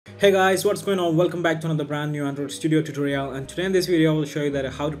Hey guys, what's going on? Welcome back to another brand new Android Studio tutorial, and today in this video I will show you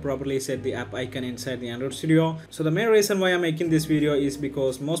that how to properly set the app icon inside the Android Studio. So the main reason why I'm making this video is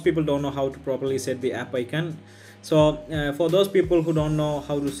because most people don't know how to properly set the app icon. So for those people who don't know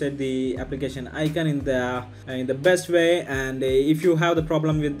how to set the application icon in the best way, and if you have the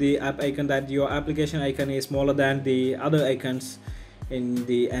problem with the app icon that your application icon is smaller than the other icons in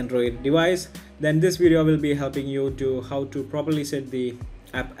the Android device, then this video will be helping you to how to properly set the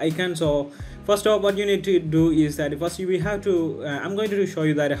app icon. So first off, what you need to do is that first we have to I'm going to show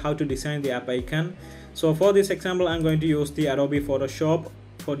you that how to design the app icon. So for this example, I'm going to use the Adobe Photoshop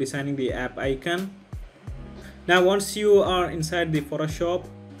for designing the app icon. Now once you are inside the Photoshop,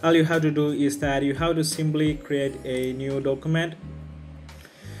 all you have to do is that you have to simply create a new document,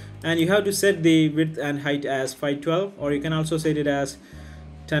 and you have to set the width and height as 512, or you can also set it as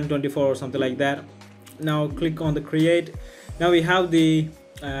 1024 or something like that. Now click on the create. Now we have the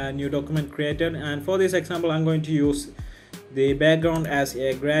new document created, and for this example I'm going to use the background as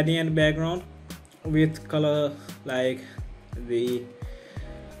a gradient background with color like the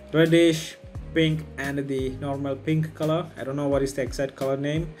reddish pink and the normal pink color. I don't know what is the exact color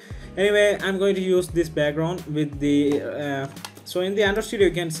name. Anyway, I'm going to use this background with the so in the Android Studio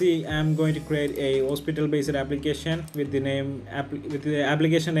you can see I'm going to create a hospital based application with the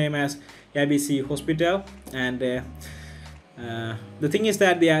application name as ABC Hospital, and the thing is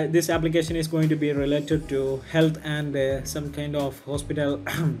that this application is going to be related to health and some kind of hospital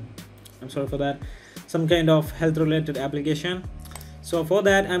I'm sorry for that, some kind of health related application. So for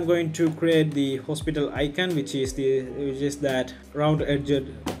that I'm going to create the hospital icon, which is that round edged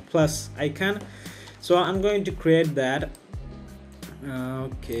plus icon. So I'm going to create that.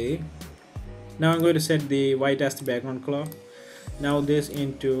 Okay, now I'm going to set the whitest background color. Now this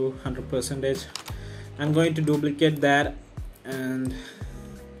into 100%. I'm going to duplicate that, and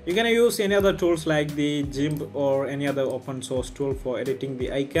you can use any other tools like the GIMP or any other open source tool for editing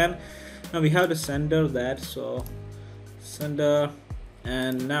the icon. Now we have to center that, so center,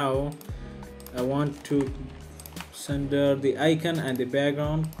 and now I want to center the icon and the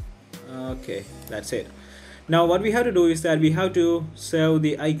background. Okay, that's it. Now what we have to do is that we have to save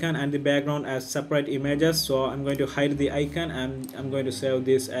the icon and the background as separate images. So I'm going to hide the icon and I'm going to save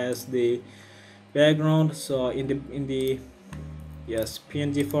this as the background. So in the yes,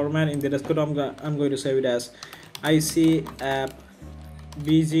 PNG format. In the desktop I'm going to save it as IC app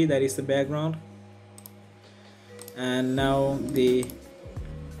BG, that is the background, and now the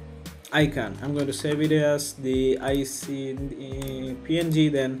icon I'm going to save it as the IC PNG,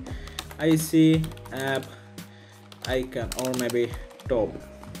 then IC app icon, or maybe top.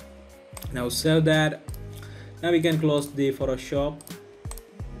 Now save that. Now we can close the Photoshop.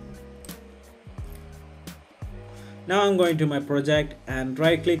 Now I'm going to my project and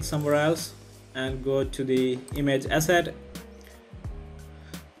right click somewhere else and go to the image asset.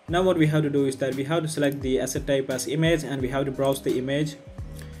 Now what we have to do is that we have to select the asset type as image, and we have to browse the image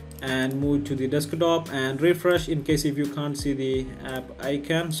and move to the desktop and refresh in case if you can't see the app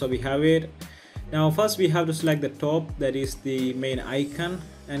icon. So we have it. Now first we have to select the top, that is the main icon,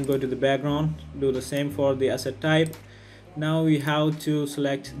 and go to the background. Do the same for the asset type. Now we have to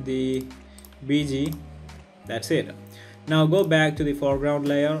select the BG. That's it. Now go back to the foreground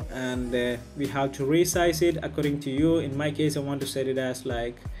layer, and we have to resize it according to you. In my case I want to set it as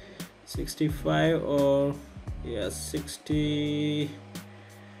like 65 or yes 60.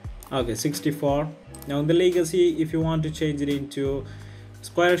 Okay, 64. Now in the legacy, if you want to change it into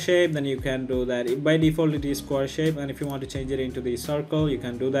square shape, then you can do that. By default it is square shape, and if you want to change it into the circle, you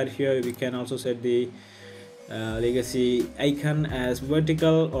can do that here. We can also set the legacy icon as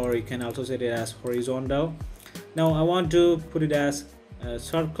vertical, or you can also set it as horizontal. Now I want to put it as a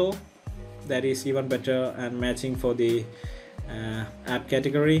circle. That is even better and matching for the app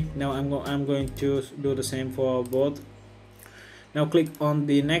category. Now I'm going to do the same for both. Now click on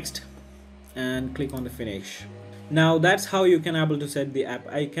the next and click on the finish. Now that's how you can able to set the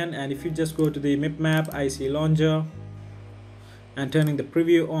app icon. And if you just go to the map IC launcher and turning the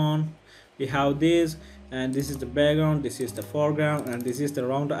preview on, we have this, and this is the background, this is the foreground, and this is the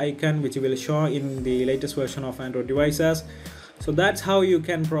round icon, which will show in the latest version of Android devices. So that's how you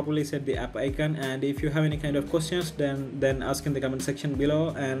can properly set the app icon. And if you have any kind of questions, then ask in the comment section below.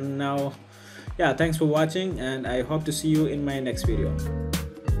 And now yeah, thanks for watching, and I hope to see you in my next video.